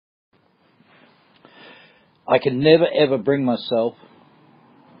I can never ever bring myself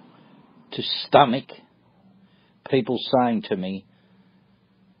to stomach people saying to me,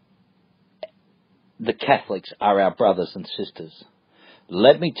 the Catholics are our brothers and sisters.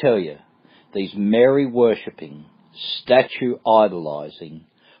 Let me tell you, these Mary worshipping, statue idolising,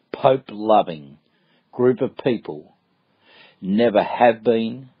 Pope loving group of people never have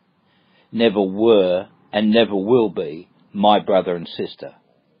been, never were, and never will be my brother and sister.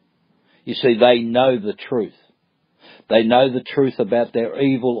 You see, they know the truth. They know the truth about their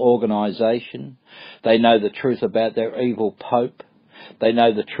evil organisation. They know the truth about their evil Pope. They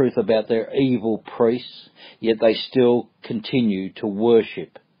know the truth about their evil priests, yet they still continue to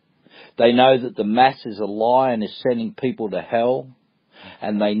worship. They know that the Mass is a lie and is sending people to hell,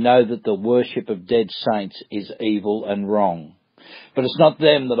 and they know that the worship of dead saints is evil and wrong. But it's not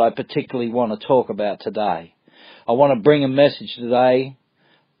them that I particularly want to talk about today. I want to bring a message today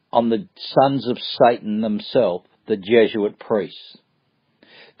on the sons of Satan themselves, the Jesuit priests.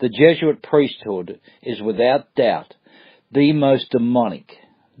 The Jesuit priesthood is without doubt the most demonic,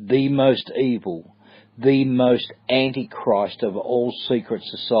 the most evil, the most antichrist of all secret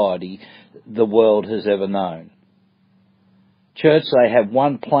society the world has ever known. Church, they have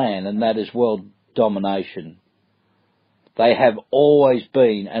one plan, and that is world domination. They have always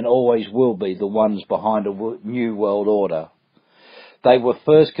been and always will be the ones behind a new world order. They were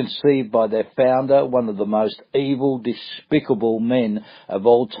first conceived by their founder, one of the most evil, despicable men of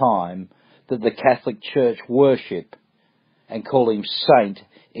all time that the Catholic Church worship, and call him Saint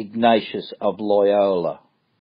Ignatius of Loyola.